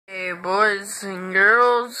Alright, boys and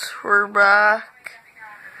girls, we're back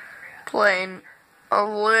playing a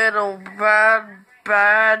little bad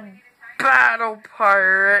battle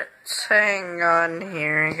pirates. Hang on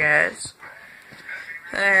here, guys.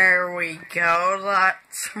 There we go,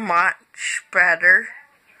 that's much better.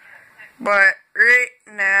 But right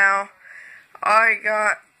now, I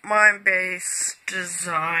got my base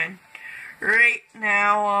design. Right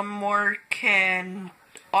now, I'm working.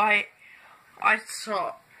 I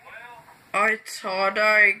thought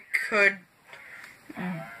I could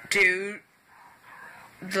do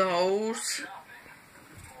those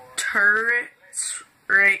turrets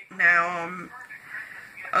right now. I'm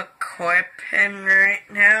equipping right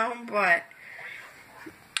now, but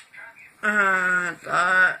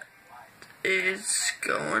that is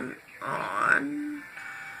going on.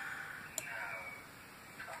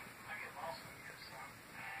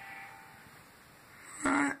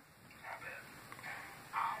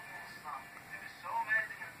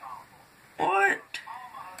 What?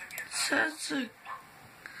 It says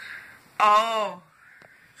oh,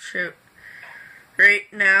 shoot.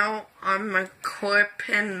 Right now, I'm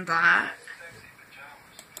equipping that.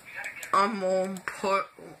 I'm gonna put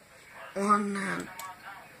one of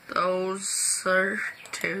those there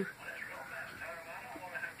too.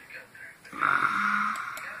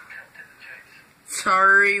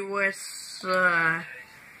 Sorry with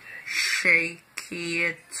shaky,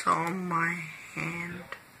 it's on my hand.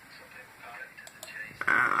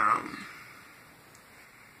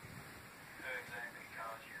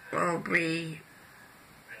 We'll be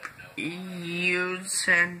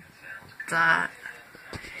using that.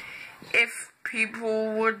 If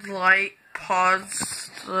people would like,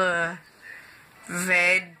 pause the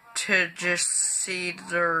vid to just see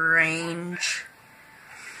the range.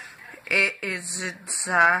 It is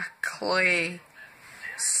exactly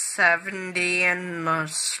 70 and the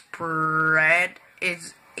spread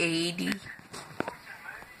is 80.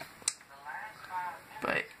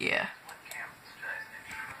 But yeah.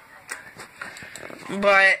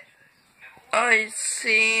 But I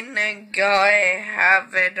seen a guy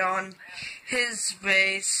have it on his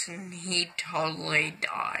base and he totally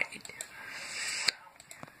died.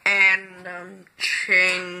 And I'm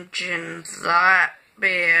changing that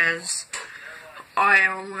because I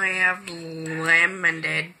only have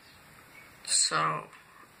limited, so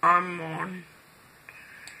I'm on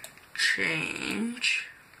change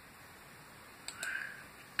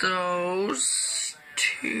those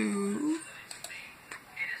two.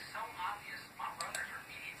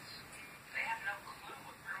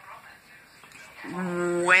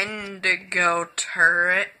 Wendigo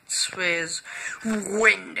turrets with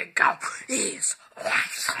Wendigo is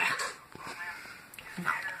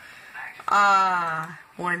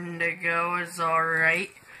Wendigo is alright.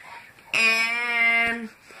 And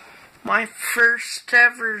my first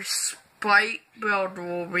ever spike build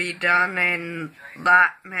will be done in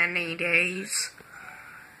that many days.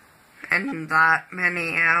 And that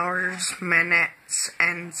many hours, minutes,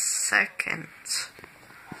 and seconds.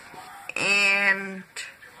 And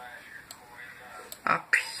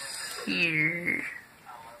up here,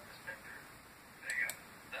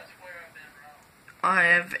 I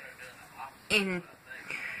have enhanced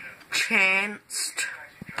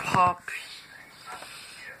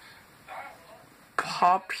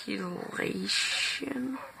population,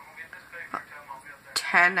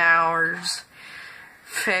 10 hours,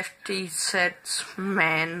 56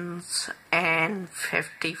 minutes, and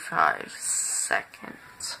 55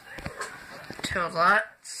 seconds. Till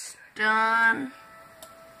that's done.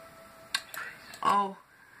 Oh,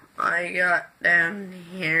 I got down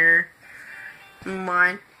here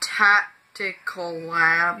my tactical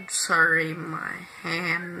lab. Sorry, my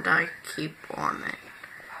hand, I keep on it.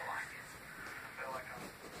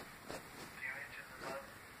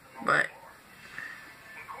 But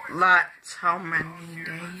that's how many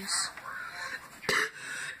days.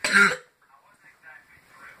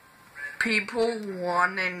 People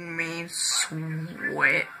wanted me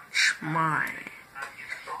switch my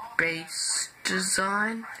base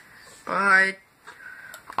design, but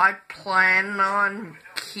I plan on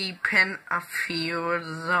keeping a few of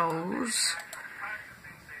those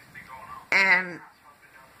and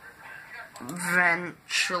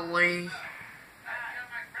eventually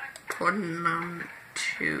putting them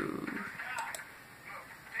to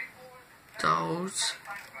those.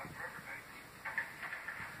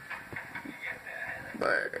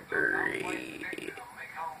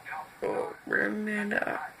 Open it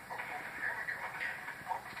up.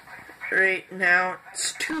 Right now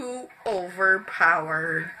it's too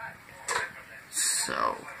overpowered.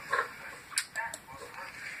 So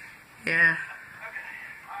yeah.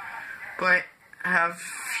 but have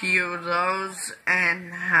few of those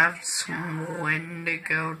and have some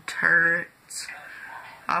Wendigo turrets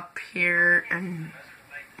up here, and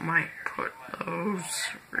might put those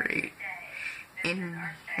right in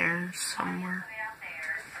here somewhere.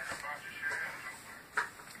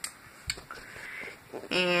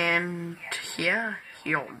 And yeah,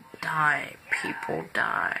 he'll die. People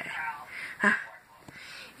die.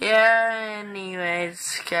 Yeah,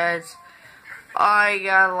 anyways, guys, I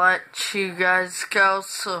gotta let you guys go,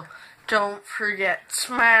 so don't forget,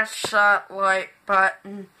 smash that like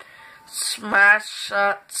button, smash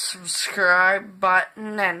that subscribe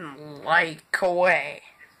button, and like away.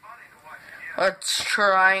 Let's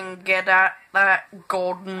try and get at that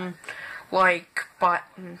golden like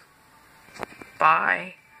button.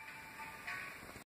 Bye.